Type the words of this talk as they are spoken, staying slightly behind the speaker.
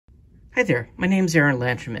Hi there, my name is Aaron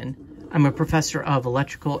Lanterman. I'm a professor of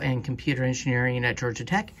electrical and computer engineering at Georgia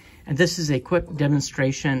Tech, and this is a quick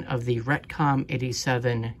demonstration of the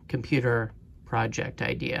RetCom87 computer project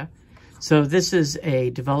idea. So this is a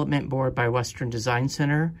development board by Western Design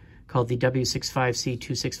Center called the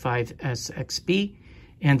W65C265SXB,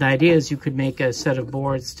 and the idea is you could make a set of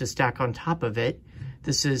boards to stack on top of it.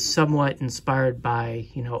 This is somewhat inspired by,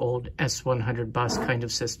 old S100 bus kind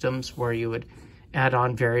of systems where you would add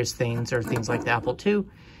on various things or things like the Apple II.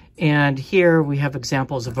 And here we have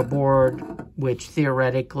examples of a board which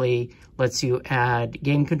theoretically lets you add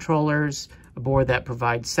game controllers, a board that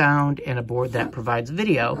provides sound, and a board that provides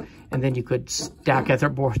video. And then you could stack other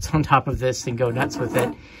boards on top of this and go nuts with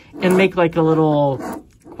it and make like a little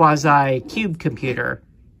quasi-cube computer.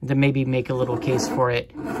 Then maybe make a little case for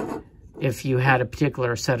it if you had a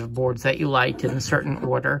particular set of boards that you liked in a certain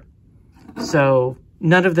order. So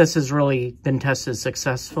none of this has really been tested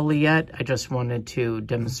successfully yet. I just wanted to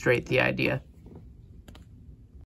demonstrate the idea.